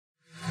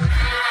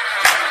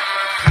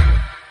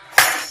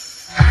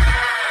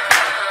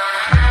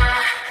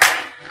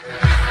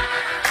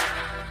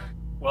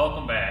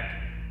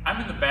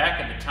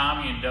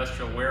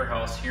Industrial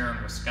Warehouse here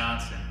in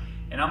Wisconsin,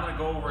 and I'm going to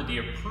go over the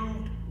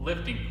approved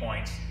lifting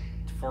points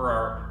for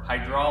our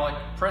hydraulic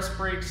press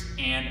brakes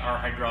and our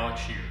hydraulic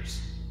shears.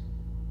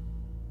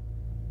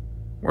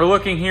 We're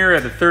looking here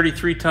at a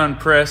 33-ton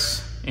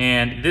press,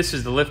 and this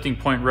is the lifting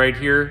point right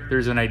here.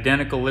 There's an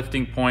identical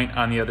lifting point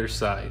on the other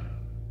side.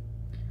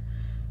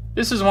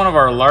 This is one of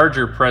our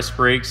larger press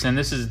brakes, and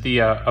this is the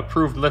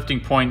approved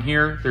lifting point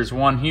here. There's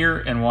one here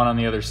and one on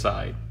the other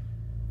side.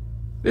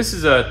 This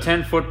is a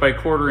 10-foot by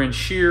 1/4 inch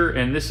shear,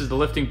 and this is the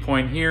lifting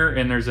point here,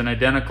 and there's an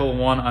identical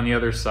one on the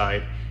other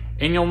side.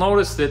 And you'll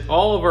notice that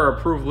all of our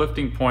approved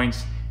lifting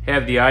points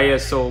have the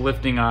ISO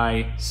lifting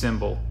eye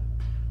symbol.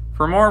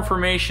 For more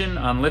information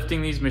on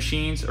lifting these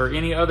machines or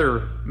any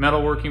other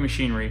metalworking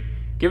machinery,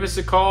 give us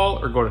a call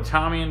or go to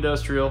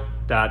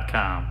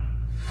TommyIndustrial.com.